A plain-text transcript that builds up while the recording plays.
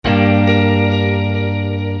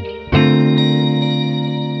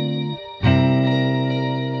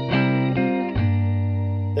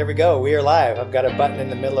There we go. We are live. I've got a button in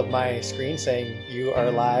the middle of my screen saying you are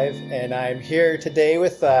live. And I'm here today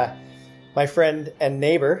with my friend and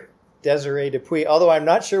neighbor, Desiree Dupuis. Although I'm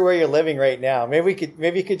not sure where you're living right now. Maybe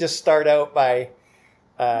you could just start out by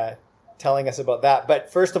telling us about that.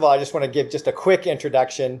 But first of all, I just want to give just a quick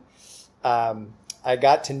introduction. I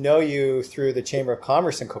got to know you through the Chamber of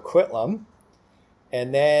Commerce in Coquitlam,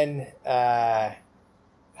 and then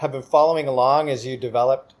have been following along as you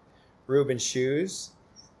developed Reuben Shoes.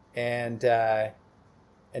 And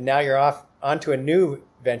now you're off onto a new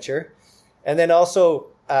venture. And then also,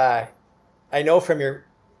 I know from your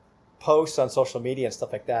posts on social media and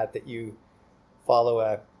stuff like that, that you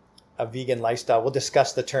follow a vegan lifestyle. We'll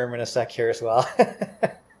discuss the term in a sec here as well.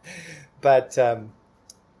 But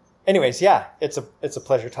anyways, yeah, it's a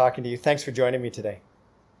pleasure talking to you. Thanks for joining me today.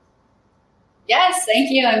 Yes,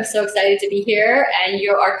 thank you. I'm so excited to be here. And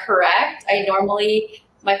you are correct.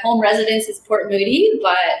 My home residence is Port Moody,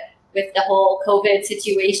 but with the whole COVID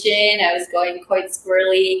situation, I was going quite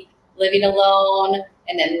squirrely, living alone,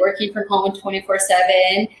 and then working from home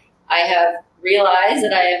 24/7. I have realized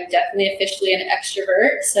that I am definitely officially an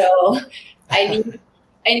extrovert. So I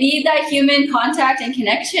need that human contact and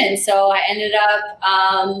connection. So I ended up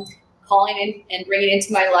calling in and bringing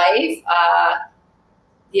into my life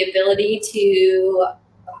the ability to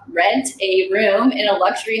rent a room in a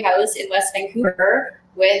luxury house in West Vancouver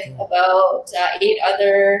with about 8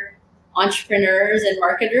 other entrepreneurs and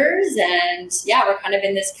marketers. And yeah, we're kind of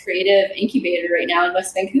in this creative incubator right now in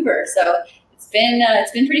West Vancouver. So it's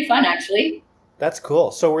been pretty fun, actually. That's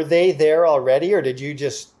cool. So were they there already, or did you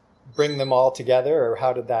just bring them all together, or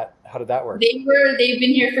how did that work? They've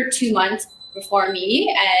been here for 2 months before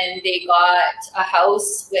me, and they got a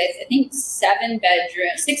house with, I think,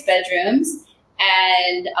 6 bedrooms.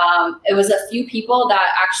 And it was a few people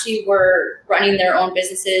that actually were running their own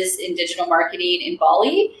businesses in digital marketing in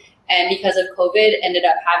Bali. And because of COVID, ended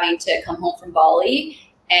up having to come home from Bali.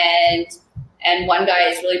 And one guy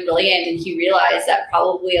is really brilliant, and he realized that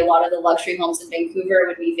probably a lot of the luxury homes in Vancouver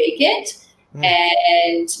would be vacant,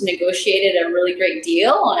 and negotiated a really great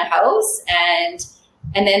deal on a house. And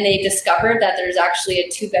then they discovered that there's actually a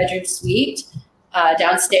 2-bedroom suite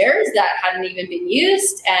downstairs that hadn't even been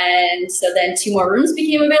used. And so then 2 more rooms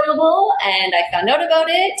became available, and I found out about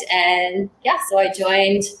it. And yeah, so I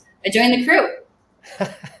joined the crew.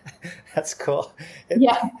 That's cool.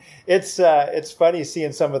 Yeah. It's funny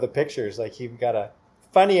seeing some of the pictures. Like, you've got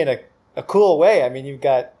funny in a cool way. I mean, you've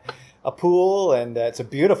got a pool, and it's a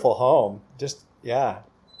beautiful home. Just, yeah.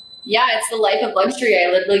 Yeah, it's the life of luxury.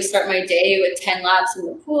 I literally start my day with 10 laps in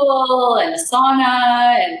the pool and a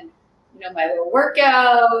sauna and, my little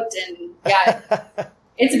workout. And yeah,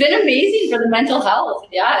 it's been amazing for the mental health.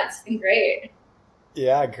 Yeah, it's been great.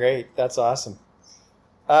 Yeah, great. That's awesome.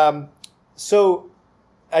 So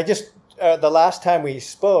I just, the last time we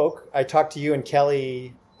spoke, I talked to you and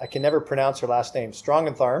Kelly. I can never pronounce her last name.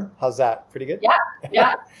 Strongenthal. How's that? Pretty good?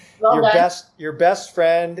 Yeah. Well done. Your best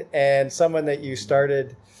friend, and someone that you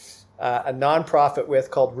started a nonprofit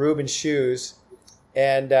with called Reuben Shoes.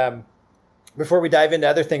 And before we dive into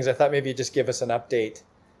other things, I thought maybe you'd just give us an update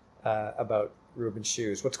about Reuben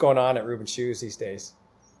Shoes. What's going on at Reuben Shoes these days?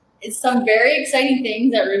 It's some very exciting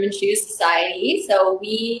things at Reuben Shoes Society. So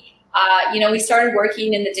we started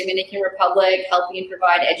working in the Dominican Republic, helping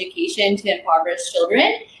provide education to impoverished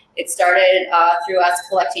children. It started through us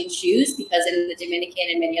collecting shoes, because in the Dominican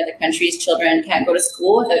and many other countries, children can't go to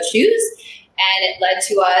school without shoes. And it led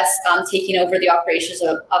to us taking over the operations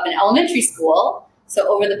of an elementary school. So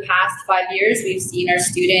over the past 5 years, we've seen our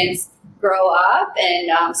students grow up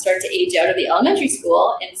and start to age out of the elementary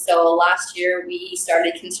school. And so last year, we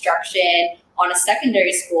started construction on a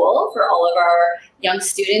secondary school for all of our young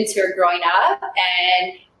students who are growing up.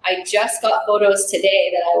 And I just got photos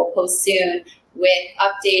today that I will post soon with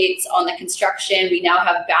updates on the construction. We now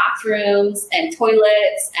have bathrooms and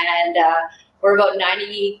toilets, and we're about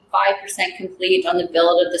 95% complete on the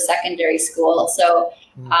build of the secondary school. So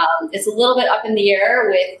it's a little bit up in the air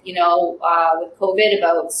with COVID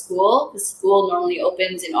about school. The school normally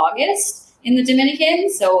opens in August in the Dominican,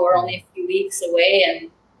 so we're only a few weeks away,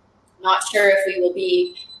 and not sure if we will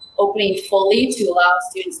be opening fully to allow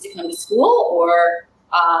students to come to school, or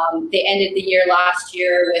they ended the year last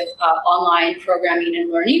year with online programming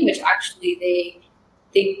and learning, which actually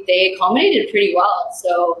they accommodated pretty well.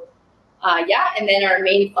 So and then our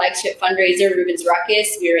main flagship fundraiser, Reuben's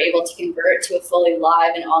Ruckus, we were able to convert to a fully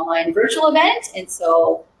live and online virtual event. And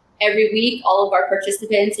so every week, all of our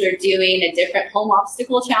participants are doing a different home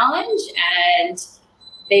obstacle challenge, and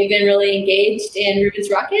they've been really engaged in Reuben's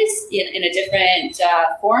Ruckus in a different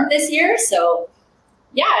form this year. So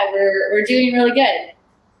yeah, we're doing really good.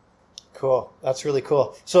 Cool. That's really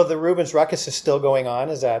cool. So the Rubens Ruckus is still going on.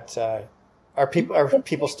 Is that are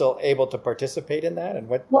people still able to participate in that? And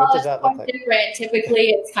what does that look like? Different.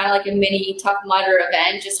 Typically, it's kind of like a mini Tough Mudder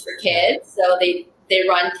event just for kids. So they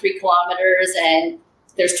run 3 kilometers, and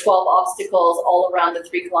there's 12 obstacles all around the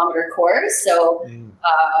 3-kilometer course. So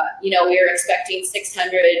we are expecting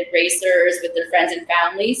 600 racers with their friends and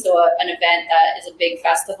family. So an event that is a big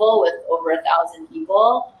festival with over 1,000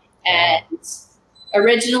 people. And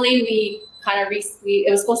originally, we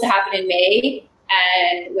it was supposed to happen in May,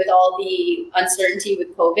 and with all the uncertainty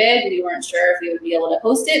with COVID, we weren't sure if we would be able to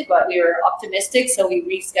host it, but we were optimistic, so we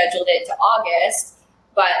rescheduled it to August.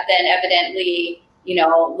 But then evidently,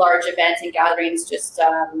 large events and gatherings just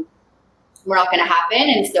were not going to happen,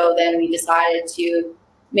 and so then we decided to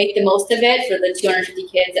make the most of it for the 250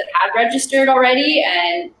 kids that had registered already.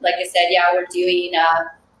 And like I said, we're doing,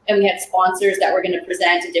 and we had sponsors that were going to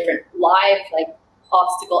present a different live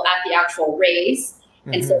obstacle at the actual race.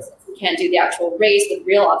 Mm-hmm. And so since we can't do the actual race with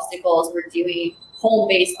real obstacles, we're doing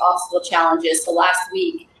home-based obstacle challenges. So last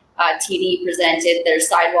week, TD presented their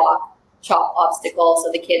sidewalk chop obstacle.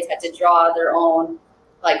 So the kids had to draw their own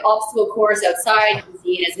obstacle course outside,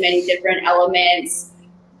 using as many different elements,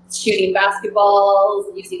 shooting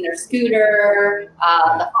basketballs, using their scooter,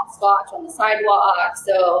 the hopscotch on the sidewalk.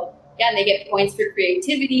 So and they get points for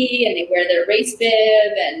creativity, and they wear their race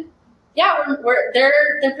bib, and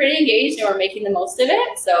they're pretty engaged, and we're making the most of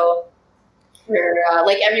it. So we're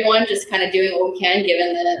like everyone, just kind of doing what we can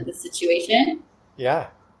given the situation. Yeah,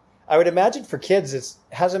 I would imagine for kids it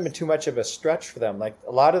hasn't been too much of a stretch for them. Like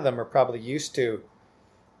a lot of them are probably used to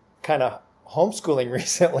kind of homeschooling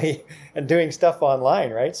recently and doing stuff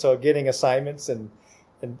online, right? So getting assignments and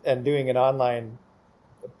doing an online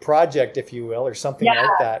project, if you will, or something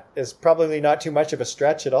like that is probably not too much of a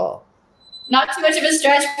stretch at all. Not too much of a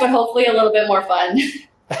stretch, but hopefully a little bit more fun.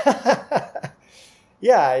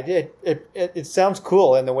 Yeah, it sounds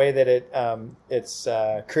cool in the way that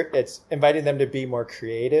it's inviting them to be more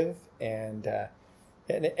creative, and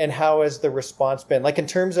how has the response been? Like in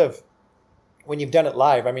terms of when you've done it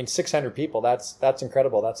live, I mean, 600 people, that's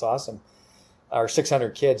incredible. That's awesome. Or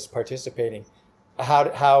 600 kids participating.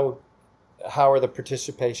 How are the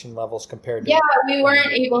participation levels compared to? Yeah, we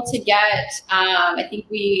weren't able to get, I think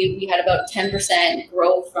we had about 10%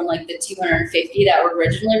 growth from the 250 that were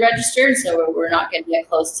originally registered. So we're not going to get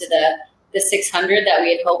close to the 600 that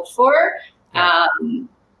we had hoped for. Yeah.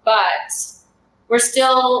 But we're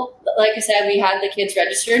still, like I said, we had the kids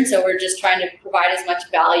registered. So we're just trying to provide as much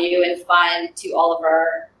value and fun to all of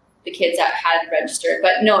the kids that had registered.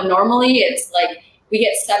 But no, normally it's we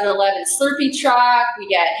get 7-Eleven Slurpee truck, we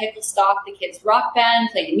get Hicklestock, the kids rock band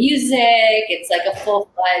playing music. It's a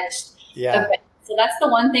full-fledged event. So that's the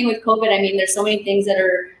one thing with COVID. I mean, there's so many things that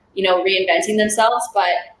are, reinventing themselves, but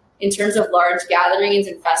in terms of large gatherings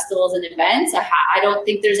and festivals and events, I don't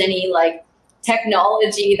think there's any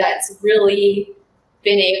technology that's really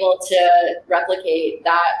been able to replicate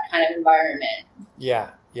that kind of environment.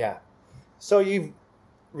 Yeah. So you've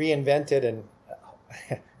reinvented, and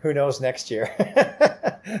who knows next year?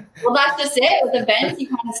 Well, that's just it. With events, you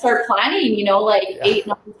kind of start planning, 8,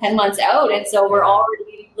 9, 10 months out. And so we're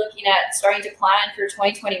already looking at starting to plan for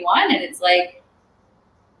 2021. And it's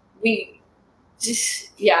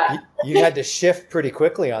You had to shift pretty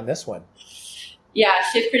quickly on this one. Yeah,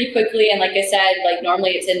 shift pretty quickly. And like I said,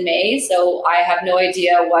 normally it's in May. So I have no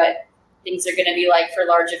idea what things are going to be like for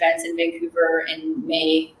large events in Vancouver in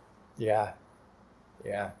May. Yeah,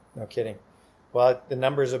 no kidding. Well, the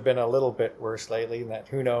numbers have been a little bit worse lately, and that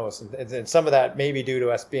who knows? And some of that may be due to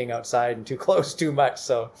us being outside and too close too much.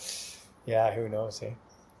 So, yeah, who knows? Eh?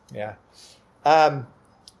 Yeah.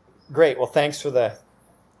 Great. Well, thanks for the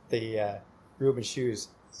Rubens Shoes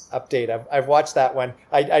update. I've watched that one.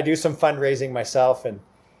 I do some fundraising myself, and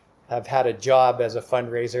have had a job as a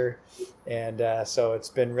fundraiser, and so it's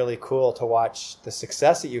been really cool to watch the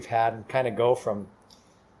success that you've had and kind of go from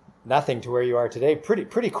nothing to where you are today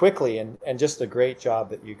pretty quickly, and just a great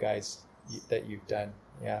job that you've done.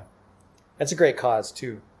 Yeah. That's a great cause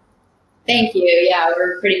too. Thank you. Yeah,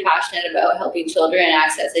 we're pretty passionate about helping children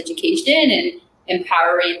access education and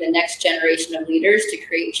empowering the next generation of leaders to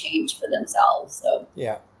create change for themselves. So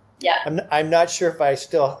yeah. I'm not sure if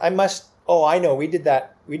I must. Oh, I know. We did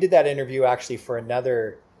that interview actually for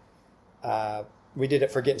another. We did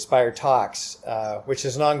it for Get Inspired Talks, which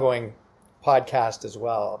is an ongoing podcast as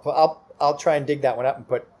well. I'll try and dig that one up and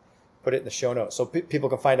put it in the show notes so people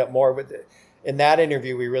can find out more. But in that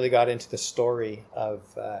interview, we really got into the story of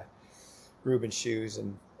Rubens Shoes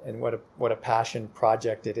and what a passion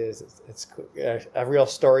project it is. It's a real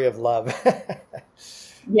story of love.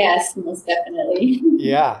 Yes, most definitely.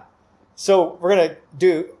 Yeah. So we're going to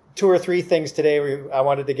do 2 or 3 things today. I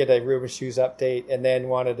wanted to get a Reuben Shoes update, and then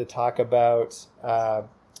wanted to talk about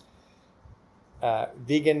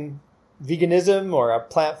veganism or a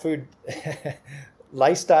plant food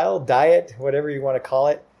lifestyle, diet, whatever you want to call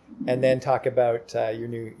it, and then talk about your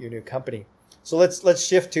new company. So let's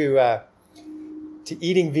shift to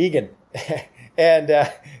eating vegan.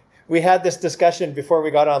 And we had this discussion before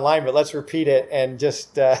we got online, but let's repeat it and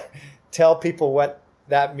just tell people what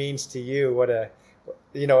that means to you.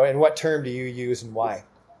 And what term do you use and why?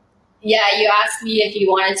 Yeah, you asked me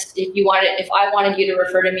if I wanted you to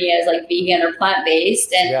refer to me as like vegan or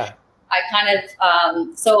plant-based, and yeah. I kind of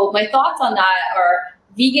so my thoughts on that are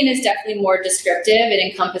vegan is definitely more descriptive.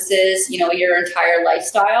 It encompasses your entire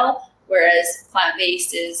lifestyle, whereas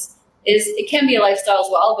plant-based is it can be a lifestyle as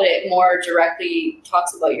well, but it more directly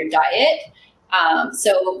talks about your diet.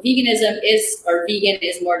 So vegan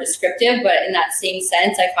is more descriptive, but in that same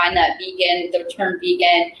sense, I find that the term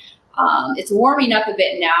vegan, it's warming up a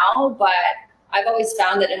bit now, but I've always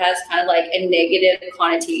found that it has kind of like a negative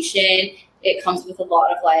connotation. It comes with a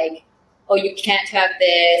lot of like, oh, you can't have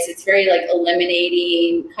this. It's very like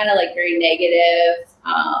eliminating, kind of like very negative.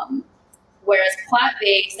 Whereas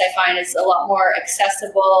plant-based, I find is a lot more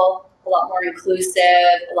accessible, a lot more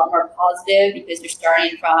inclusive, a lot more positive, because you're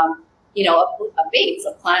starting from a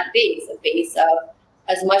plant base, a base of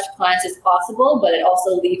as much plants as possible, but it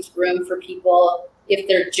also leaves room for people if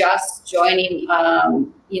they're just joining,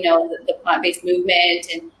 the plant-based movement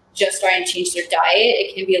and just starting to change their diet.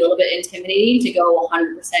 It can be a little bit intimidating to go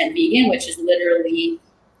 100% vegan, which is literally,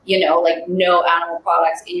 like no animal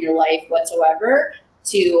products in your life whatsoever,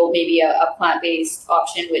 to maybe a plant-based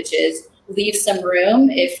option, which is leave some room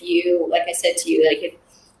if you, like I said to you, like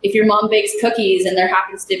if your mom bakes cookies and there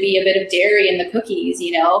happens to be a bit of dairy in the cookies,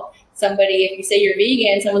 if you say you're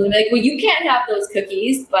vegan, someone's gonna be like, well, you can't have those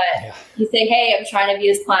cookies. But you say, hey, I'm trying to be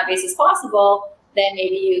as plant-based as possible, then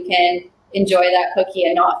maybe you can enjoy that cookie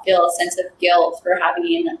and not feel a sense of guilt for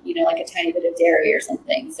having, like a tiny bit of dairy or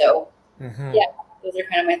something. So yeah, those are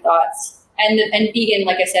kind of my thoughts. And vegan,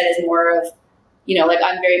 like I said, is more of, like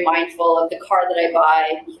I'm very mindful of the car that I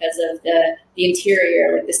buy because of the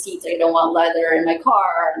interior, like the seats. I don't want leather in my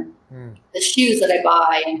car, and the shoes that I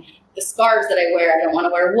buy, and the scarves that I wear. I don't want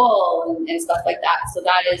to wear wool and stuff like that. So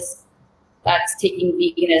that's taking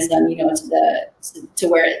veganism, to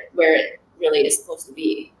where it really is supposed to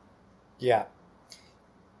be. Yeah.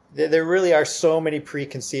 There really are so many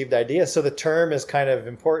preconceived ideas. So the term is kind of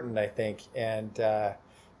important, I think. And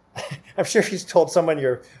I'm sure if you told someone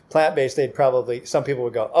you're plant-based, some people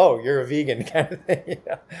would go, oh, you're a vegan kind of thing.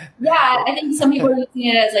 Yeah, I think some people are using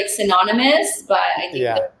it as like synonymous, but I think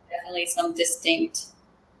there's definitely some distinct,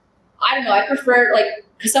 I don't know, I prefer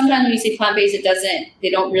because sometimes when you say plant-based, they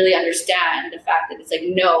don't really understand the fact that it's like,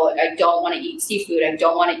 no, I don't want to eat seafood. I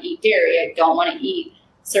don't want to eat dairy. I don't want to eat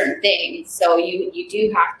certain things. So you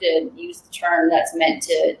do have to use the term that's meant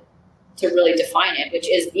to really define it, which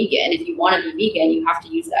is vegan. If you want to be vegan, you have to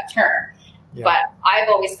use that term. Yeah. But I've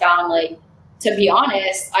always found, to be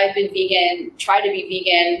honest, I've been vegan, tried to be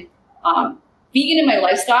vegan in my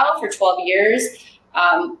lifestyle for 12 years.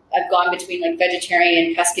 I've gone between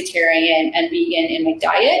vegetarian, pescatarian, and vegan in my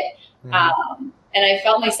diet. And I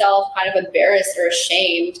felt myself kind of embarrassed or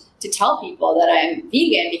ashamed to tell people that I'm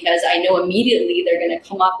vegan, because I know immediately they're going to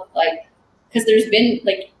come up with because there's been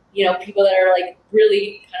people that are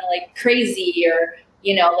really kind of crazy, or,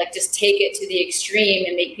 just take it to the extreme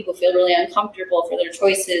and make people feel really uncomfortable for their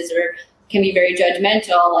choices, or can be very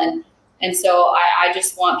judgmental. And so I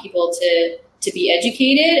just want people to be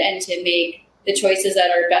educated and to make the choices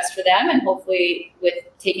that are best for them, and hopefully with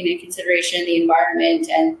taking into consideration the environment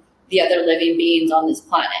and the other living beings on this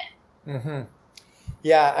planet. Mm-hmm.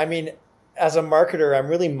 Yeah. I mean, as a marketer, I'm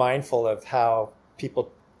really mindful of how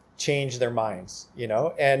people change their minds,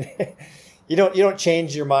 and you don't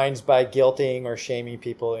change your minds by guilting or shaming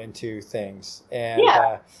people into things. And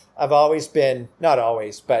I've always been, not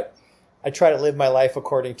always, but I try to live my life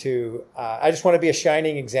according to, I just want to be a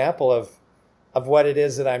shining example of what it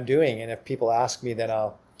is that I'm doing. And if people ask me, then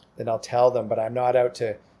I'll tell them, but I'm not out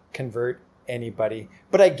to convert anybody.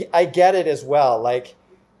 But I get it as well.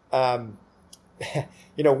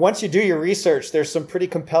 Once you do your research, there's some pretty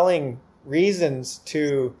compelling reasons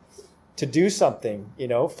to do something.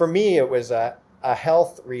 For me, it was a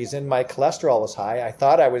health reason. My cholesterol was high. I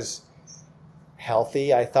thought I was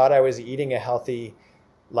healthy. I thought I was eating a healthy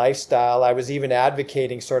lifestyle. I was even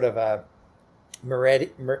advocating sort of a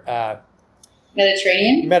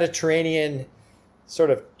Mediterranean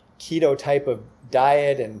sort of keto type of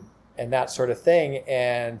diet and that sort of thing.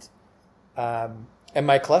 And and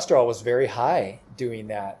my cholesterol was very high doing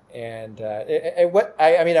that. And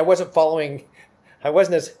I mean, I wasn't following. I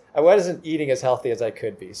wasn't eating as healthy as I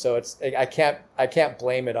could be. So I can't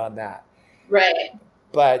blame it on that. Right.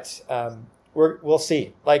 But we'll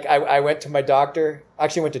see. Like I went to my doctor.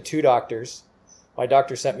 Actually, went to two doctors. My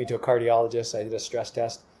doctor sent me to a cardiologist. I did a stress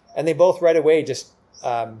test, and they both right away just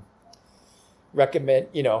recommend,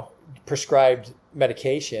 prescribed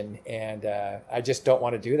medication. And I just don't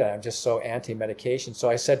want to do that. I'm just so anti-medication. So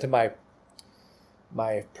I said to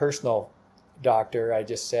my personal doctor, I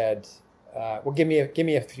just said, well, give me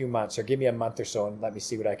a few months, or give me a month or so, and let me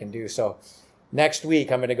see what I can do. So next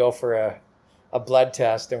week I'm going to go for a blood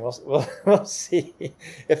test, and we'll see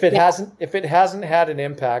if it hasn't had an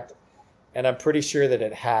impact, and I'm pretty sure that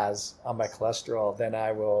it has on my cholesterol. Then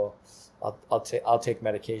I'll take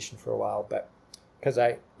medication for a while, but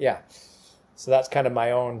so that's kind of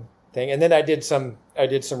my own thing. And then I did some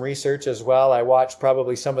research as well. I watched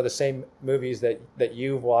probably some of the same movies that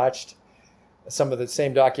you've watched, some of the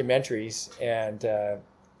same documentaries, and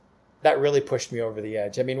that really pushed me over the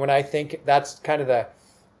edge. I mean, when I think that's kind of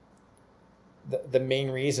the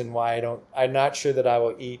main reason why I'm not sure that I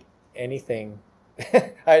will eat anything.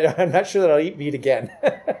 I'm not sure that I'll eat meat again.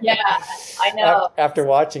 Yeah, I know. After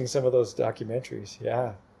watching some of those documentaries,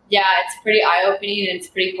 yeah. Yeah, it's pretty eye-opening, and it's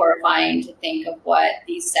pretty horrifying to think of what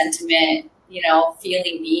these sentiment,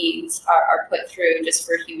 feeling beings are put through just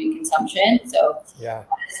for human consumption. So yeah,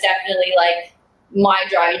 it's definitely like my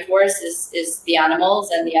driving force is the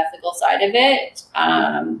animals and the ethical side of it.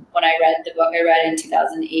 When I read the book, I read in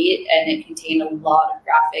 2008, and it contained a lot of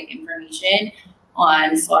graphic information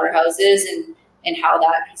on slaughterhouses and how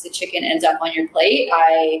that piece of chicken ends up on your plate.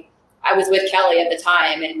 I was with Kelly at the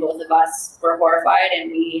time, and both of us were horrified, and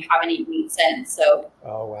we haven't eaten meat since. So.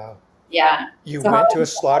 Oh, wow. Yeah. You went to a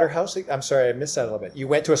slaughterhouse? I'm sorry, I missed that a little bit. You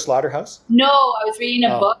went to a slaughterhouse? No, I was reading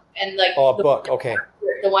a book, and like. Oh, a book. Okay.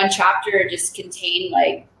 The one chapter just contained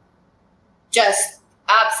just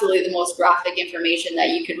absolutely the most graphic information that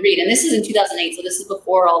you could read. And this is in 2008. So this is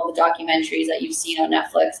before all the documentaries that you've seen on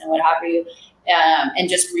Netflix and what have you. And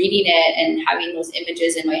just reading it and having those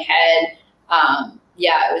images in my head.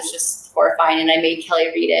 It was just horrifying. And I made Kelly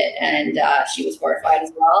read it, and she was horrified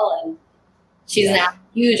as well. And she's a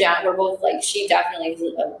huge animal. We're both she definitely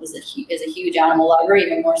is a huge animal lover,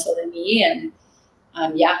 even more so than me. And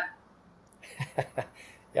yeah,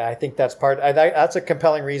 I think that's that's a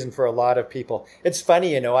compelling reason for a lot of people. It's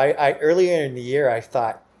funny, I earlier in the year, I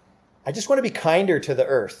thought, I just want to be kinder to the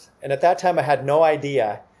earth. And at that time, I had no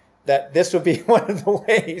idea that this would be one of the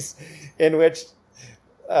ways in which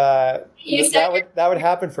that would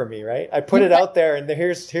happen for me, right? I put it out there, and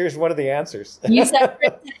here's one of the answers. You set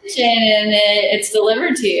your intention, and it's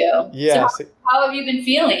delivered to you. Yes. So how have you been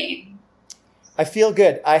feeling? I feel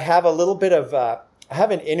good. I have a little bit of I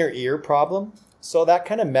have an inner ear problem, so that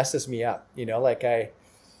kind of messes me up.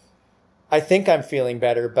 I think I'm feeling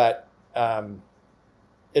better, but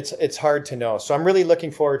it's hard to know. So I'm really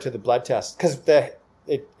looking forward to the blood test, because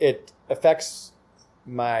it affects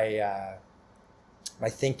my my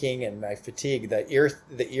thinking and my fatigue. The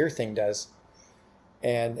ear thing does,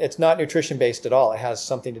 and it's not nutrition based at all. It has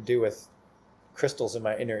something to do with crystals in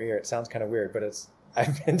my inner ear. It sounds kind of weird, but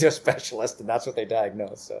I've been to a specialist, and that's what they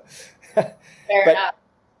diagnosed. So fair enough.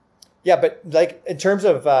 Yeah, but in terms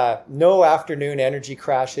of no afternoon energy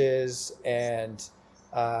crashes, and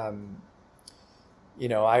I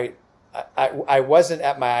wasn't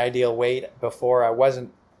at my ideal weight before. I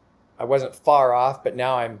wasn't far off, but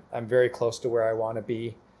now I'm very close to where I want to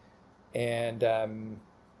be, and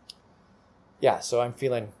so I'm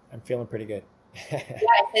feeling pretty good. Yeah,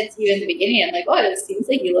 I said to you in the beginning, I'm like, oh, it seems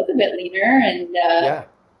like you look a bit leaner, and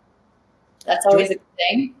that's always a good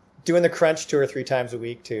thing. Doing the crunch 2 or 3 times a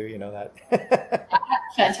week too, that.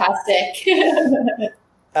 Fantastic.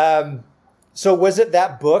 So was it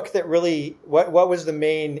that book that really, what was the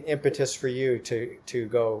main impetus for you to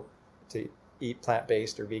go to eat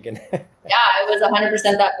plant-based or vegan? Yeah, it was 100%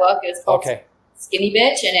 that book. It was called Skinny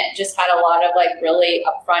Bitch, and it just had a lot of really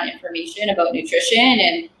upfront information about nutrition.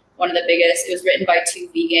 And one of the biggest, it was written by 2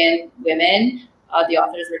 vegan women. The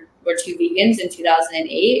authors were 2 vegans in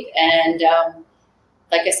 2008. And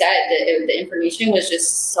like I said, the information was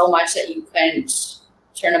just so much that you couldn't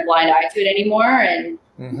turn a blind eye to it anymore. And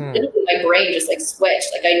literally my brain just switched.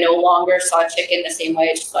 I no longer saw chicken the same way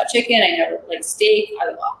I just saw chicken. I never steak.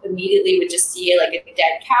 I immediately would just see a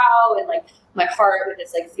dead cow, and my heart would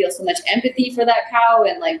just feel so much empathy for that cow,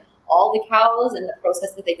 and all the cows and the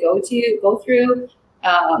process that they go through.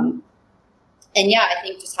 And I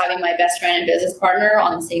think just having my best friend and business partner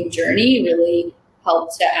on the same journey really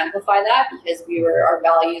helped to amplify that, because our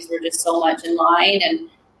values were just so much in line,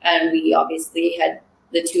 and we obviously had,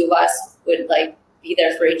 the two of us would like be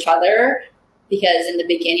there for each other, because in the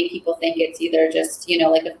beginning people think it's either just,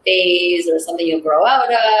 like a phase or something you'll grow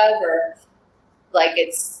out of, or like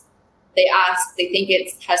they think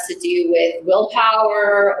it has to do with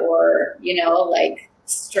willpower or, like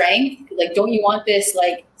strength. Like, don't you want this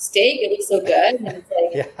like steak? It looks so good. And it's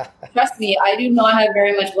like, yeah. Trust me, I do not have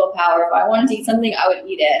very much willpower. If I wanted to eat something, I would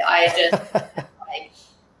eat it. I just like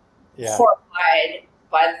horrified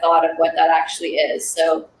by the thought of what that actually is.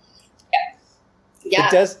 So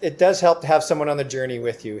yeah. It does help to have someone on the journey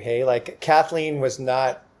with you. Hey, like Kathleen was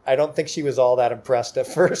not, I don't think she was all that impressed at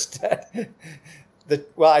first.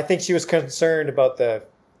 I think she was concerned about the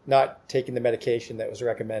not taking the medication that was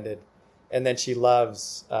recommended. And then she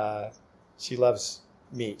loves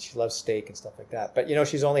meat. She loves steak and stuff like that. But,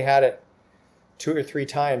 she's only had it 2 or 3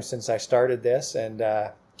 times since I started this. And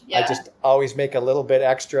I just always make a little bit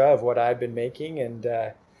extra of what I've been making. And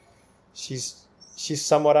she's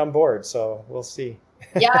somewhat on board. So we'll see.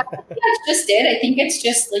 Yeah, I think that's just it. I think it's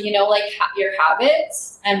just, like your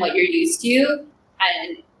habits and what you're used to.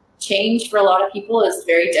 And change for a lot of people is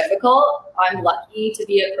very difficult. I'm lucky to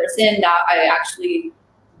be a person that I actually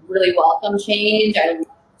really welcome change. I love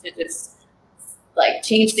to just like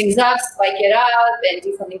change things up, spike it up, and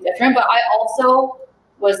do something different. But I also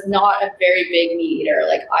was not a very big meat eater.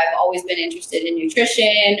 Like, I've always been interested in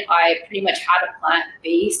nutrition. I pretty much had a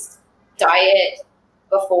plant-based diet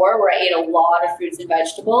before, where I ate a lot of fruits and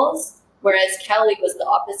vegetables. Whereas Kelly was the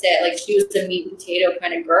opposite. Like, she was a meat and potato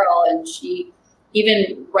kind of girl, and she,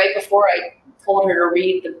 even right before I told her to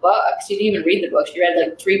read the book, she didn't even read the book. She read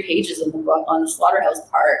like 3 pages of the book on the slaughterhouse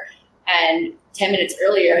part. And 10 minutes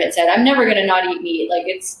earlier had said, I'm never going to not eat meat. Like,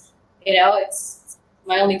 it's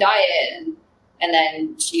my only diet. And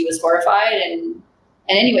then she was horrified. And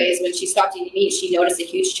anyways, when she stopped eating meat, she noticed a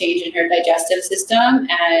huge change in her digestive system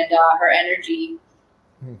and her energy.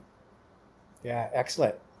 Yeah,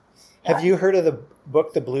 excellent. Yeah. Have you heard of the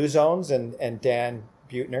book, The Blue Zones, and Dan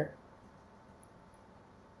Buettner?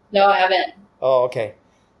 No, I haven't. Oh, okay.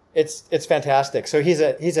 It's fantastic. So he's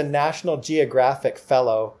a National Geographic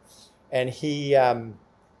fellow, and he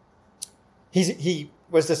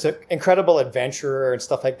was this incredible adventurer and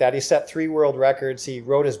stuff like that. He set 3 world records. He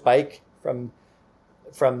rode his bike from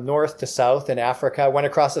north to south in Africa, went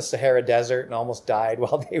across the Sahara Desert and almost died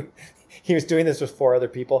while he was doing this with 4 other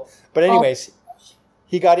people. But anyways,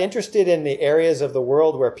 he got interested in the areas of the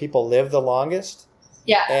world where people live the longest.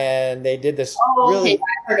 Yeah. And they did this really... Okay.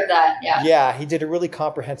 I've heard of that, yeah. Yeah, he did a really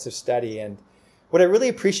comprehensive study. And what I really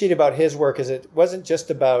appreciate about his work is it wasn't just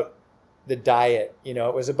about the diet.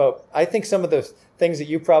 It was about, I think some of the things that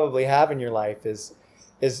you probably have in your life is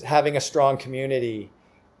having a strong community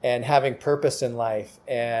and having purpose in life.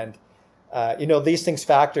 And, these things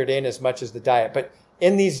factored in as much as the diet. But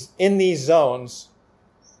in these zones,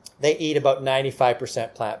 they eat about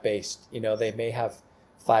 95% plant-based. They may have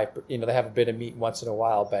they have a bit of meat once in a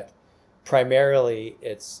while, but primarily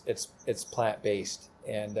it's plant-based.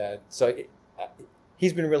 And so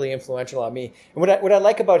he's been really influential on me. And what I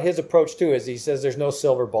like about his approach too is he says there's no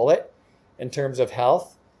silver bullet in terms of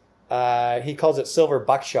health. He calls it silver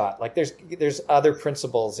buckshot. Like there's other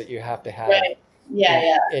principles that you have to have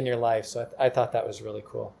in your life. So I thought that was really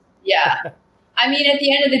cool. Yeah. I mean, at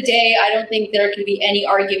the end of the day, I don't think there can be any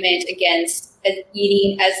argument against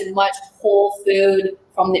eating as much whole food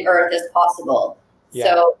from the earth as possible. Yeah.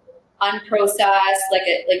 So unprocessed, like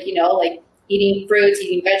eating fruits,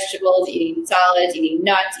 eating vegetables, eating salads, eating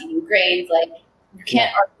nuts, eating grains. Like, you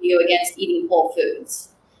can't argue against eating whole foods.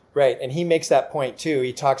 Right. And he makes that point too.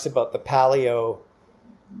 He talks about the paleo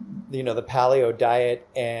diet,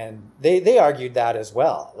 and they argued that as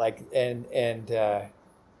well. Like, that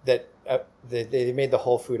they made the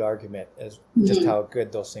whole food argument as just how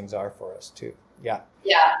good those things are for us too. Yeah.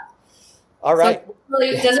 Yeah. All right. So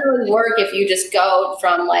it doesn't really work if you just go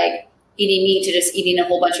from like eating meat to just eating a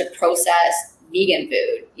whole bunch of processed vegan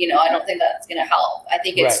food. I don't think that's going to help. I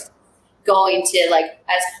think it's going to like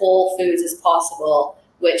as whole foods as possible,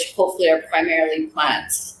 which hopefully are primarily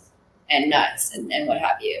plants and nuts and what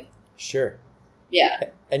have you. Sure. Yeah.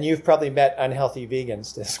 And you've probably met unhealthy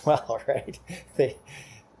vegans as well, right?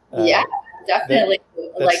 Yeah, definitely.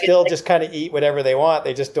 That still just kind of eat whatever they want.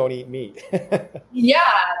 They just don't eat meat. Yeah,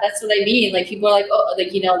 that's what I mean. Like, people are like, oh,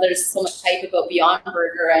 like, there's so much hype about Beyond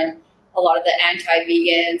Burger, and a lot of the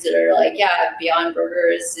anti-vegans that are like, yeah, Beyond Burger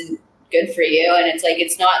isn't good for you. And it's like,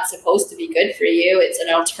 it's not supposed to be good for you. It's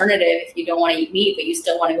an alternative if you don't want to eat meat, but you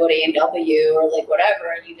still want to go to A&W or like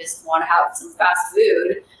whatever, and you just want to have some fast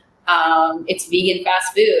food. it's vegan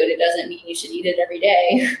fast food. It doesn't mean you should eat it every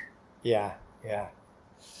day. Yeah.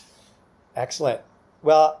 Excellent.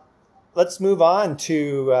 Well, let's move on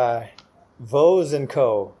to Vose &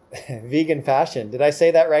 Co. Vegan fashion. Did I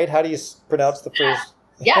say that right? How do you pronounce the first?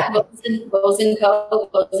 Yeah, Vose & Co.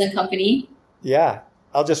 Vose & Company. Yeah.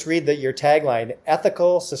 I'll just read your tagline: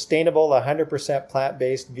 ethical, sustainable, 100%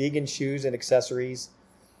 plant-based vegan shoes and accessories.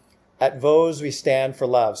 At Vose, we stand for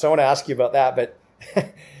love. So I want to ask you about that, but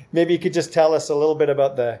maybe you could just tell us a little bit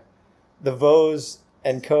about the Vose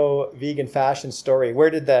 & Co. vegan fashion story. Where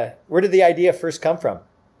did the idea first come from?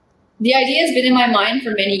 The idea has been in my mind for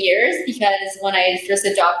many years because when I first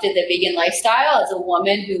adopted the vegan lifestyle as a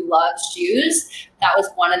woman who loves shoes, that was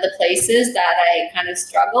one of the places that I kind of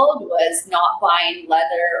struggled, was not buying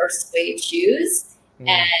leather or suede shoes.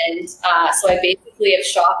 And so I basically have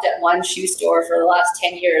shopped at one shoe store for the last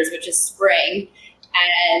 10 years, which is Spring.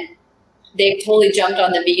 And they've totally jumped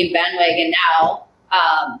on the vegan bandwagon now.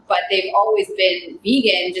 But they've always been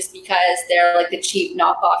vegan just because they're like the cheap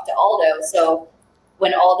knockoff to Aldo. So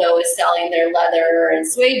when Aldo is selling their leather and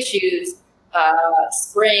suede shoes,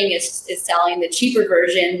 Spring is selling the cheaper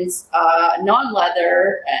versions,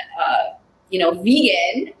 non-leather,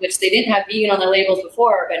 vegan, which they didn't have vegan on their labels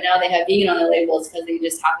before, but now they have vegan on their labels because they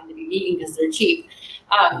just happen to be vegan because they're cheap.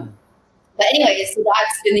 But anyway, so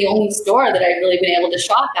that's been the only store that I've really been able to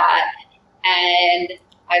shop at. And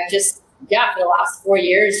I've just, for the last 4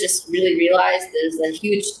 years, just really realized there's a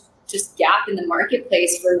huge just gap in the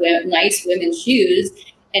marketplace for nice women's shoes.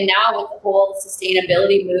 And now with the whole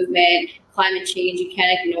sustainability movement, climate change, you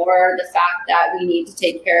can't ignore the fact that we need to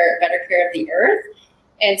take better care of the earth.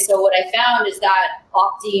 And so what I found is that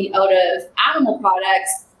opting out of animal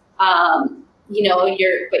products,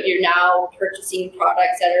 you're now purchasing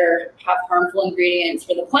products that have harmful ingredients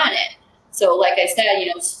for the planet. So like I said,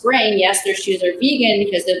 Spring, yes, their shoes are vegan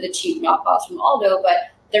because they're the cheap knockoffs from Aldo,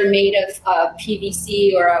 but they're made of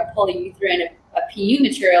PVC or a polyurethane, a PU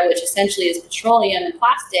material, which essentially is petroleum and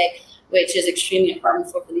plastic, which is extremely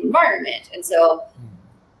harmful for the environment. And so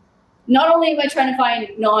not only am I trying to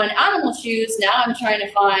find non-animal shoes, now I'm trying to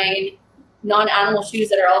find non-animal shoes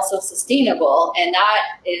that are also sustainable. And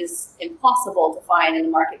that is impossible to find in the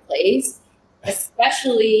marketplace,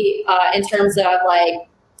 especially in terms of like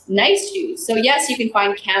nice shoes. So yes, you can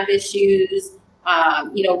find canvas shoes,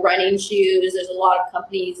 running shoes. There's a lot of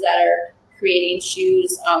companies that are creating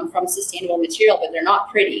shoes from sustainable material, but they're not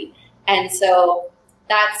pretty. And so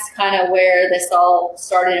that's kind of where this all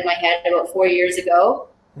started in my head about 4 years ago.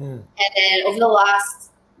 And then over the last,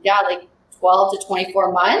 12 to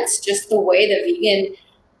 24 months, just the way the vegan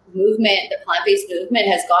movement, the plant-based movement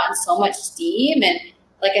has gotten so much steam. And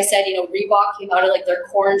like I said, Reebok came out of like their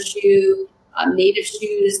corn shoe, native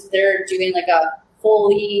shoes. They're doing like a full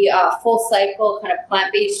cycle kind of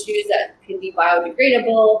plant-based shoes that can be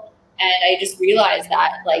biodegradable. And I just realized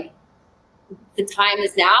that like the time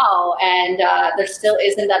is now, and there still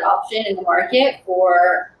isn't that option in the market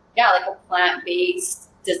for like a plant-based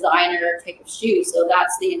designer type of shoe. So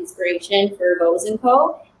that's the inspiration for Vose &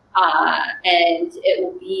 Co. And it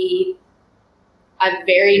will be a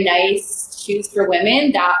very nice shoes for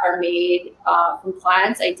women that are made from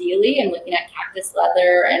plants, ideally. I'm looking at cactus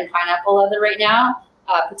leather and pineapple leather right now,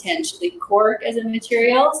 potentially cork as a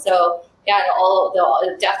material. So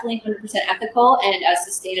they're definitely 100% ethical and as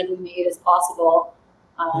sustainably made as possible.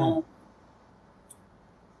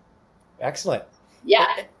 Excellent. Yeah.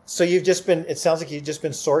 So it sounds like you've just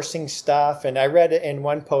been sourcing stuff. And I read in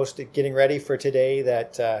one post getting ready for today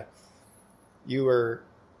that you were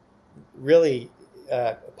really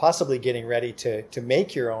possibly getting ready to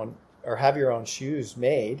make your own or have your own shoes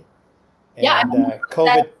made. And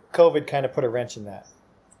COVID kind of put a wrench in that.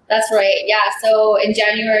 That's right. Yeah. So in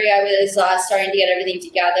January, I was starting to get everything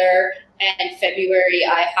together. And February,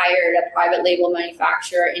 I hired a private label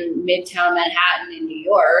manufacturer in Midtown Manhattan in New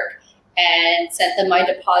York and sent them my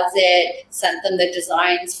deposit, sent them the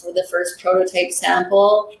designs for the first prototype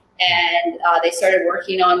sample. And they started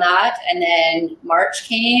working on that. And then March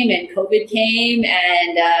came and COVID came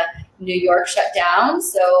and New York shut down.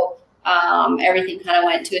 So everything kind of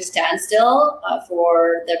went to a standstill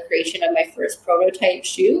for the creation of my first prototype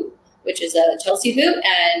shoe, which is a Chelsea boot.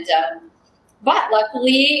 And but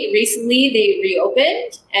luckily, recently they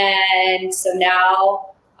reopened, and so now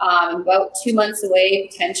about 2 months away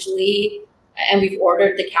potentially, and we've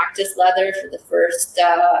ordered the cactus leather for the first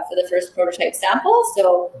prototype sample.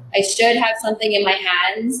 So I should have something in my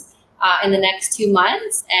hands in the next 2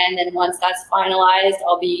 months, and then once that's finalized,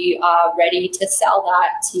 I'll be ready to sell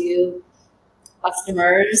that to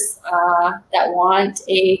customers that want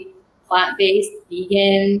a plant-based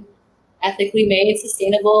vegan ethically made,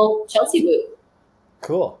 sustainable Chelsea boot.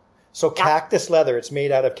 Cool. So cactus leather, it's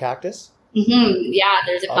made out of cactus? Yeah,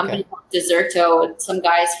 there's a company called Deserto with some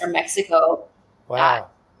guys from Mexico. Wow.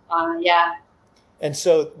 Yeah. And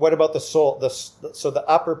so what about the sole? So the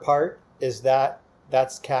upper part,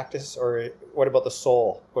 that's cactus, or what about the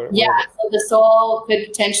sole? So the sole could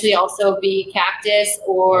potentially also be cactus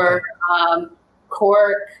or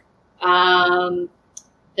cork. I'm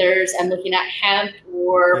looking at hemp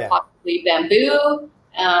or possibly bamboo.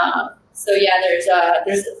 There's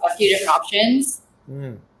a few different options.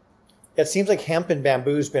 It seems like hemp and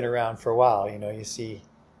bamboo's been around for a while. You see,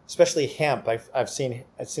 especially hemp. It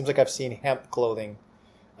seems like I've seen hemp clothing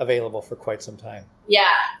available for quite some time. Yeah.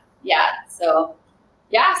 So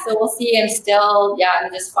we'll see. I'm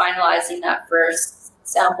just finalizing that first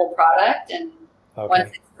sample product, and once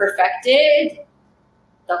it's perfected,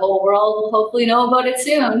 the whole world will hopefully know about it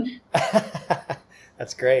soon.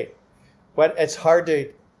 That's great. It's hard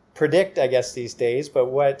to predict, I guess, these days, but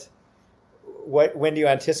when do you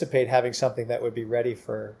anticipate having something that would be ready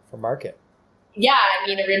for market? Yeah,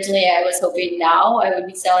 originally I was hoping now I would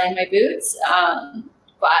be selling my boots,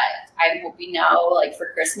 but I'm hoping now, like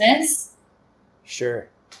for Christmas. Sure.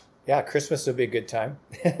 Yeah, Christmas would be a good time.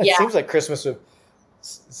 Yeah. Seems like Christmas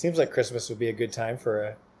would be a good time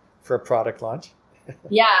for a product launch.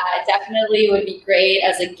 Yeah, it definitely would be great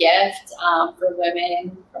as a gift for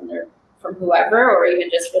women from whoever, or even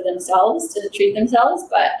just for themselves to treat themselves.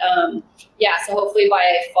 But so hopefully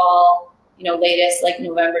by fall, latest like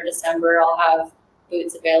November, December, I'll have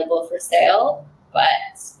boots available for sale. But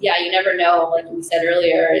yeah, you never know. Like we said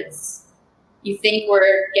earlier, you think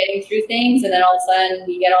we're getting through things, and then all of a sudden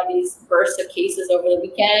we get all these bursts of cases over the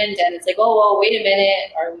weekend, and it's like, oh, well, wait a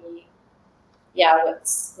minute, are we? Yeah,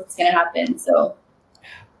 what's going to happen? So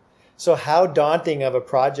how daunting of a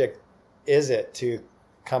project is it to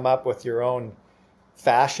come up with your own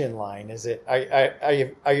fashion line? Is it?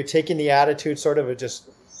 Are you taking the attitude sort of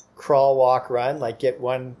just crawl, walk, run, like get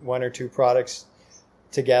one or two products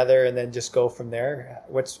together and then just go from there?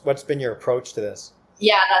 What's been your approach to this?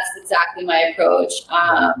 Yeah, that's exactly my approach.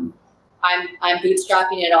 I'm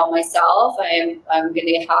bootstrapping it all myself. I'm going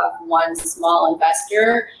to have one small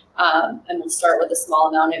investor, and we'll start with a small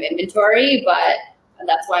amount of inventory. But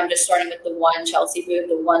that's why I'm just starting with the one Chelsea boot,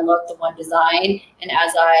 the one look, the one design. And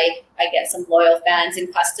as I get some loyal fans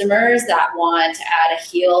and customers that want to add a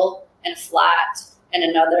heel and a flat and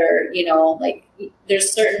another, there's a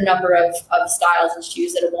certain number of styles and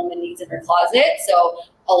shoes that a woman needs in her closet. So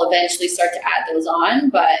I'll eventually start to add those on,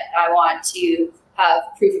 but I want to have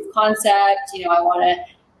proof of concept.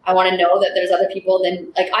 I want to know that there's other people.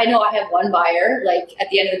 Then, like, I know I have one buyer. Like, at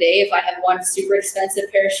the end of the day, if I have one super expensive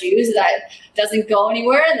pair of shoes that doesn't go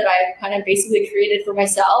anywhere that I've kind of basically created for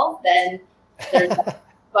myself, then there's.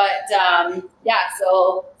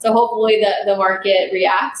 So hopefully the market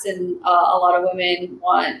reacts, and a lot of women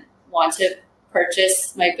want to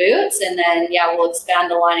purchase my boots, and then we'll expand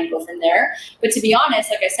the line and go from there. But to be honest,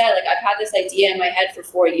 like I said, like I've had this idea in my head for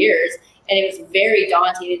 4 years, and it was very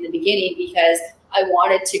daunting in the beginning because I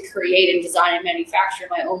wanted to create and design and manufacture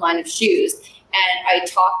my own line of shoes. And I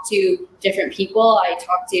talked to different people. I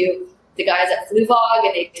talked to the guys at Fluvog,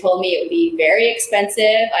 and they told me it would be very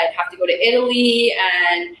expensive. I'd have to go to Italy,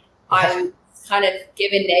 and I'm kind of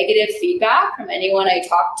given negative feedback from anyone I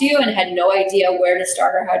talked to and had no idea where to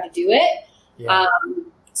start or how to do it. Yeah.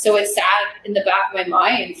 So it sat in the back of my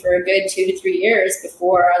mind for a good 2 to 3 years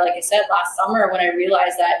before, like I said, last summer, when I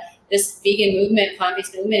realized that this vegan movement,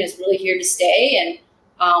 plant-based movement is really here to stay. And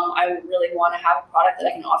I really want to have a product that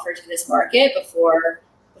I can offer to this market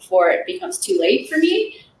before it becomes too late for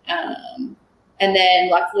me. And then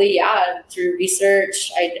luckily, through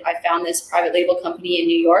research, I found this private label company in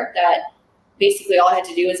New York that basically all I had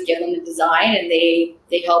to do was give them the design, and they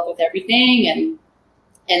help with everything.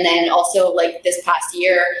 And then also, like this past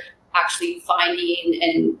year, actually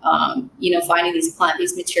finding these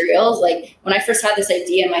plant-based materials. Like when I first had this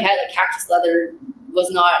idea in my head, like cactus leather was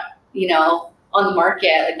not, on the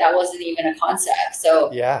market. Like that wasn't even a concept. So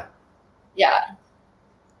yeah.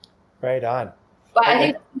 Right on. But I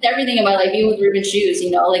think everything in my life, even with Reuben shoes,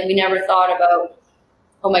 like we never thought about,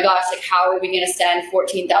 oh my gosh, like how are we going to send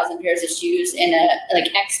 14,000 pairs of shoes in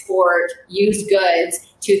export used goods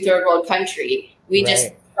to a third world country? We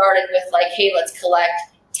just started with like, hey, let's collect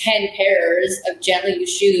 10 pairs of gently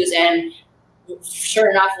used shoes, and sure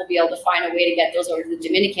enough, we'll be able to find a way to get those over to the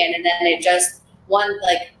Dominican. And then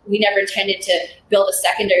we never intended to build a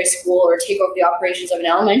secondary school or take over the operations of an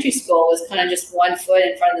elementary school. It was kind of just one foot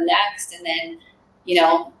in front of the next. And then,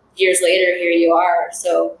 years later, here you are.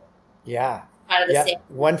 So yeah, kind of the same.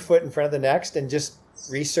 1 foot in front of the next, and just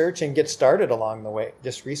research and get started along the way.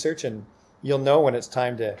 Just research and you'll know when it's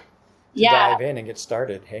time to Yeah. dive in and get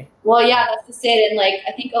started. Hey. Well, yeah, that's just it. And like,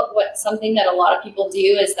 I think what something that a lot of people do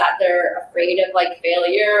is that they're afraid of like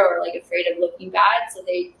failure or like afraid of looking bad. So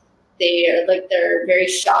they're very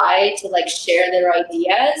shy to like share their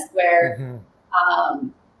ideas where,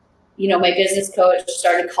 you know, my business coach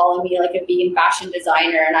started calling me like a vegan fashion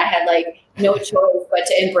designer, and I had like no choice but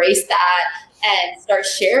to embrace that and start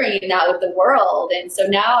sharing that with the world. And so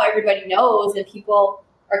now everybody knows, and people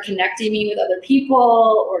are connecting me with other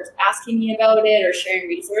people or asking me about it or sharing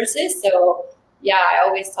resources. So yeah, I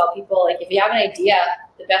always tell people, like, if you have an idea,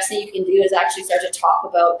 the best thing you can do is actually start to talk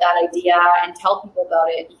about that idea and tell people about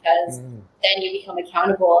it, because then you become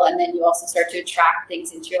accountable, and then you also start to attract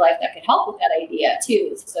things into your life that can help with that idea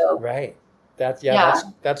too. So right.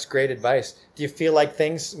 That's great advice. Do you feel like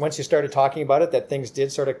things, once you started talking about it, that things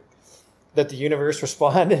did sort of, that the universe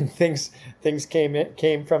responded and things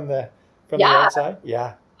came from the outside?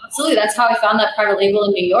 Yeah. Absolutely. That's how I found that private label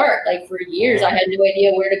in New York. Like for years, I had no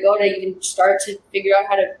idea where to go to even start to figure out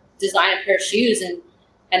how to design a pair of shoes. And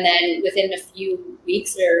then within a few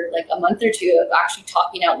weeks or like a month or two of actually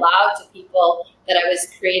talking out loud to people that I was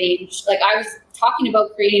creating, like I was talking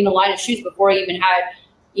about creating a line of shoes before I even had,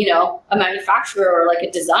 you know, a manufacturer or like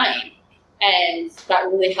a design. And that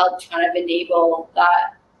really helped kind of enable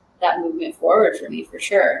that movement forward for me, for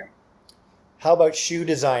sure. How about shoe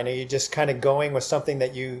design? Are you just kind of going with something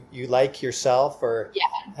that you like yourself, or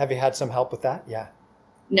have you had some help with that? Yeah.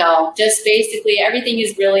 No, just basically everything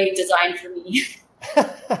is really designed for me.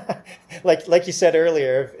 like you said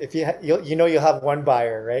earlier, if you'll have one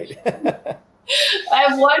buyer, right? I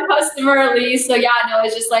have one customer at least. So yeah, no,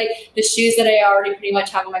 it's just like the shoes that I already pretty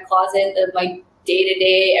much have in my closet. They're my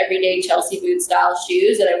day-to-day, everyday Chelsea boot style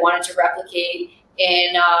shoes that I wanted to replicate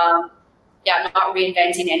in. Not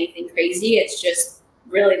reinventing anything crazy. It's just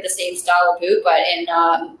really the same style of boot, but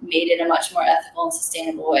made it a much more ethical and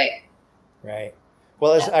sustainable way. Right.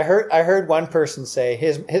 Well, as I heard one person say,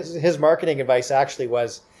 his marketing advice actually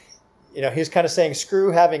was, you know, he was kind of saying, screw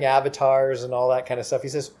having avatars and all that kind of stuff. He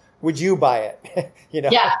says, would you buy it? You know,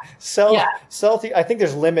 sell. I think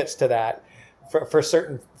there's limits to that for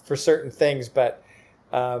certain things, but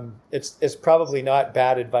it's probably not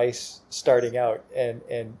bad advice starting out. And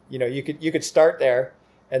you know, you could start there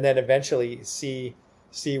and then eventually see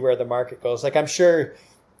where the market goes. Like, I'm sure,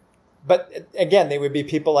 but again, they would be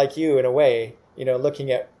people like you in a way, you know,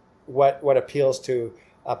 looking at what appeals to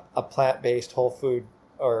a plant-based whole food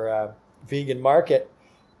or vegan market.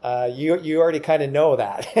 You already kind of know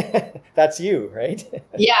that. That's you, right?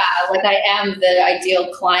 Yeah, like I am the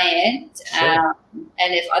ideal client. Sure.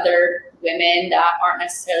 And if other women that aren't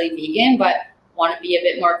necessarily vegan but want to be a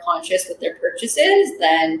bit more conscious with their purchases,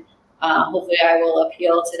 then hopefully I will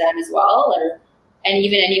appeal to them as well. And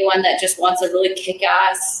even anyone that just wants a really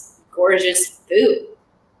kick-ass, gorgeous boot.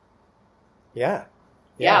 Yeah.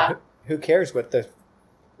 Who cares what the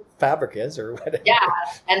fabric is or whatever? Yeah,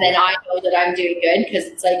 and then I know that I'm doing good because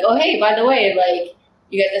it's like, oh, hey, by the way, like,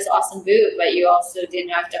 you get this awesome boot, but you also didn't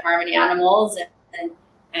have to harm any animals, and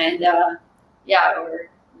we're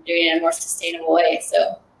doing it in a more sustainable way.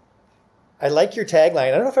 So I like your tagline.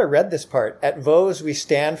 I don't know if I read this part. At Vose, we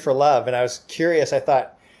stand for love. And I was curious. I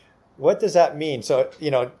thought, what does that mean? So,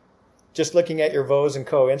 you know, just looking at your Vose &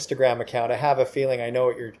 Co. Instagram account, I have a feeling I know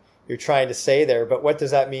what you're trying to say there, but what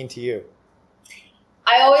does that mean to you?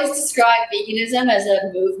 I always describe veganism as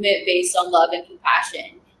a movement based on love and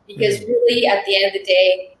compassion, because really at the end of the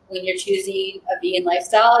day, when you're choosing a vegan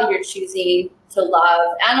lifestyle, you're choosing to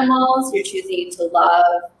love animals, you're choosing to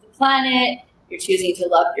love the planet, you're choosing to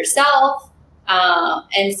love yourself.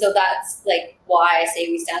 And so that's like why I say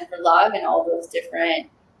we stand for love in all those different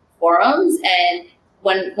forums. And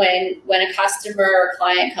when a customer or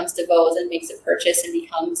client comes to Vose and makes a purchase and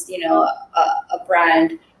becomes, you know, a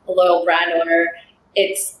loyal brand owner,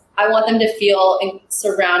 I want them to feel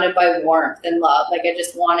surrounded by warmth and love. Like, I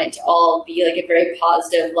just want it to all be like a very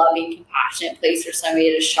positive, loving, compassionate place for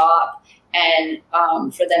somebody to shop and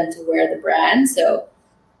for them to wear the brand. So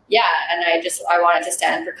yeah, and I want it to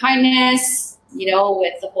stand for kindness, you know,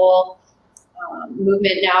 with the whole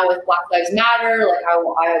movement now with Black Lives Matter. Like, I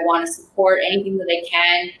want to support anything that I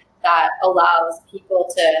can that allows people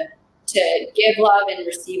to give love and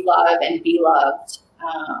receive love and be loved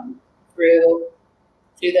through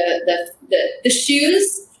the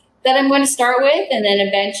shoes that I'm going to start with, and then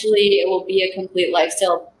eventually it will be a complete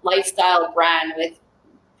lifestyle brand with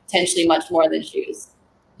potentially much more than shoes.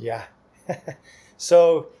 Yeah.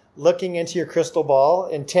 So, looking into your crystal ball,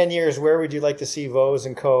 in 10 years, where would you like to see Vose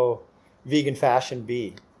 & Co. vegan fashion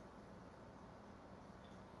be?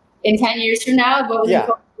 in 10 years from now, Vows &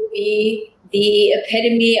 Co will be the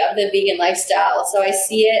epitome of the vegan lifestyle. So I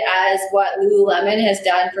see it as what Lululemon has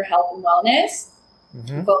done for health and wellness.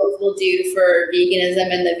 Vows will do for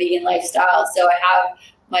veganism and the vegan lifestyle. So I have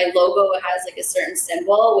my logo has like a certain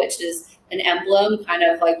symbol, which is an emblem, kind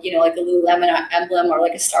of like, you know, like a Lululemon emblem or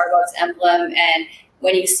like a Starbucks emblem. And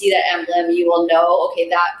when you see that emblem, you will know, okay,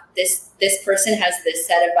 that this person has this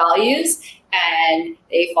set of values and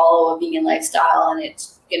they follow a vegan lifestyle, and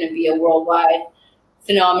it's going to be a worldwide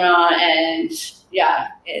phenomenon. And yeah,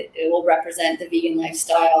 it will represent the vegan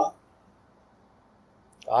lifestyle.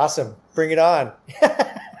 Awesome. Bring it on.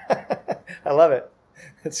 I love it.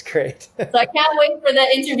 That's great. So I can't wait for the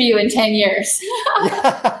interview in 10 years.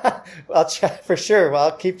 Yeah, I'll check for sure. Well,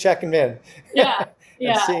 I'll keep checking in. Yeah.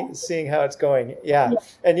 And seeing how it's going. Yeah.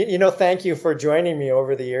 And, you know, thank you for joining me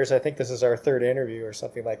over the years. I think this is our third interview or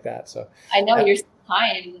something like that. So I know you're so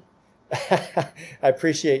kind. I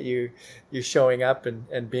appreciate you showing up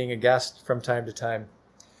and being a guest from time to time.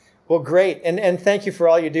 Well, great. And thank you for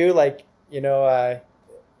all you do. Like, you know,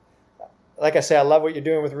 like I say, I love what you're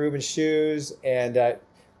doing with Reuben Shoes, and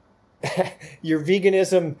your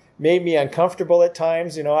veganism made me uncomfortable at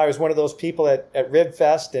times. You know, I was one of those people at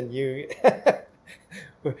RibFest, and you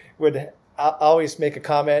would always make a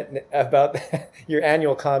comment about your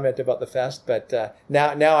annual comment about the fest. But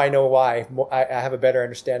now I know why. I have a better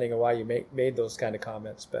understanding of why you made those kind of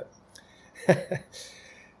comments. But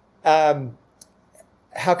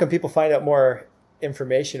how can people find out more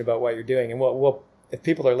information about what you're doing? And we'll if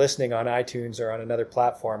people are listening on iTunes or on another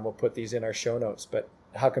platform, we'll put these in our show notes. But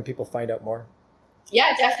how can people find out more?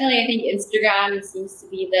 Yeah, definitely. I think Instagram seems to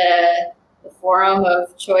be the forum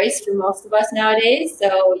of choice for most of us nowadays.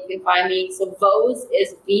 So you can find me. So Voes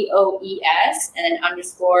is VOES and then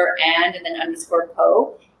underscore and then underscore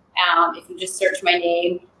co. If you just search my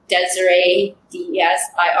name, Desiree,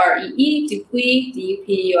 DESIREE, Dupuis,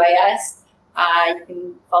 DUPUIS. You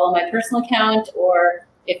can follow my personal account, or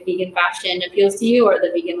if vegan fashion appeals to you or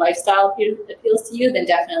the vegan lifestyle appeals to you, then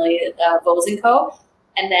definitely Vows & Co.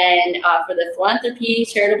 And then for the philanthropy,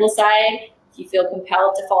 charitable side, if you feel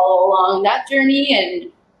compelled to follow along that journey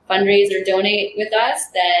and fundraise or donate with us,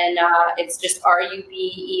 then it's just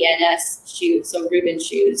RUBENS Shoes, so Reuben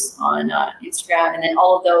Shoes on Instagram. And then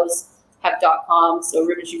all of those have .com, so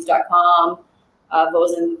ReubenShoes.com,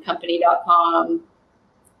 VowsandCompany.com.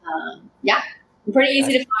 Yeah. I'm pretty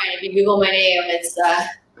easy to find. If you Google my name, it's a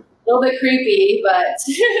little bit creepy, but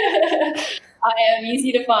I am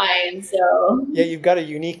easy to find. So yeah, you've got a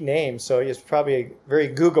unique name, so it's probably very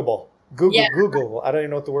Googleable. Googleable. I don't even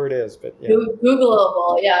know what the word is, but yeah.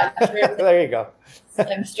 Googleable. Yeah. Sure. There you go.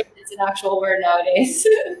 I'm sure it's an actual word nowadays.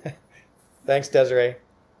 Thanks, Desiree.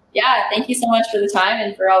 Yeah, thank you so much for the time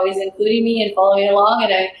and for always including me and following along.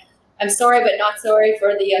 And I'm sorry, but not sorry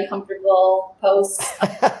for the uncomfortable posts.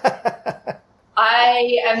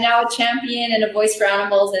 I am now a champion and a voice for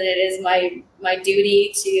animals, and it is my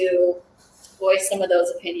duty to voice some of those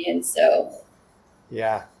opinions. So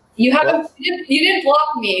yeah, you didn't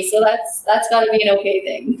block me, so that's got to be an okay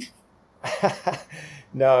thing.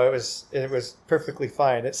 No, it was perfectly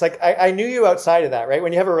fine. It's like I knew you outside of that, right?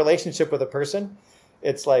 When you have a relationship with a person,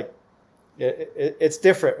 it's like it's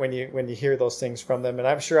different when you hear those things from them. And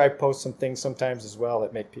I'm sure I post some things sometimes as well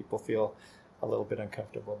that make people feel a little bit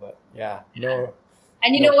uncomfortable, but yeah, no.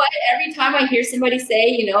 And you know what? Every time I hear somebody say,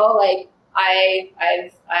 you know, like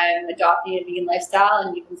I'm adopting a vegan lifestyle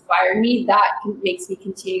and you've inspired me, that makes me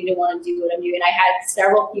continue to want to do what I'm doing. I had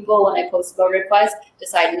several people when I posted about RibFest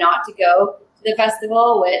decide not to go to the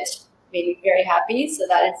festival, which made me very happy. So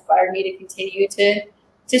that inspired me to continue to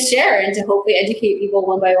share and to hopefully educate people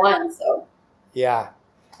one by one. So yeah,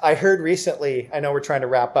 I heard recently. I know we're trying to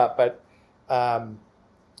wrap up, but.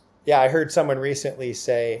 Yeah, I heard someone recently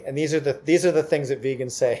say, and these are the things that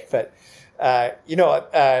vegans say, but you know,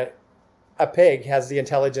 a pig has the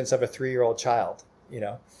intelligence of a 3-year-old child, you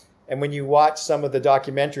know, and when you watch some of the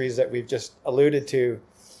documentaries that we've just alluded to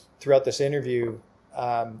throughout this interview,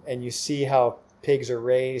 and you see how pigs are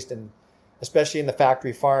raised, and especially in the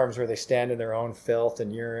factory farms where they stand in their own filth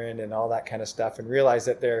and urine and all that kind of stuff, and realize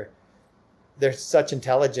that they're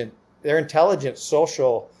intelligent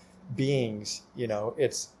social beings, you know,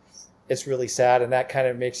 it's really sad. And that kind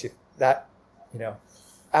of makes you that, you know,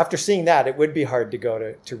 after seeing that, it would be hard to go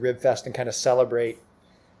to RibFest and kind of celebrate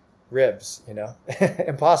ribs, you know.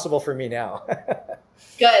 Impossible for me now.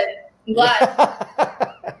 Good. I'm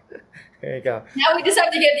glad. There you go. Now we just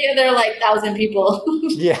have to get the other 1,000 people.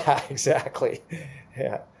 Yeah, exactly.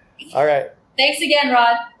 Yeah. All right. Thanks again,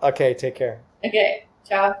 Rod. Okay, take care. Okay.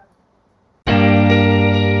 Ciao.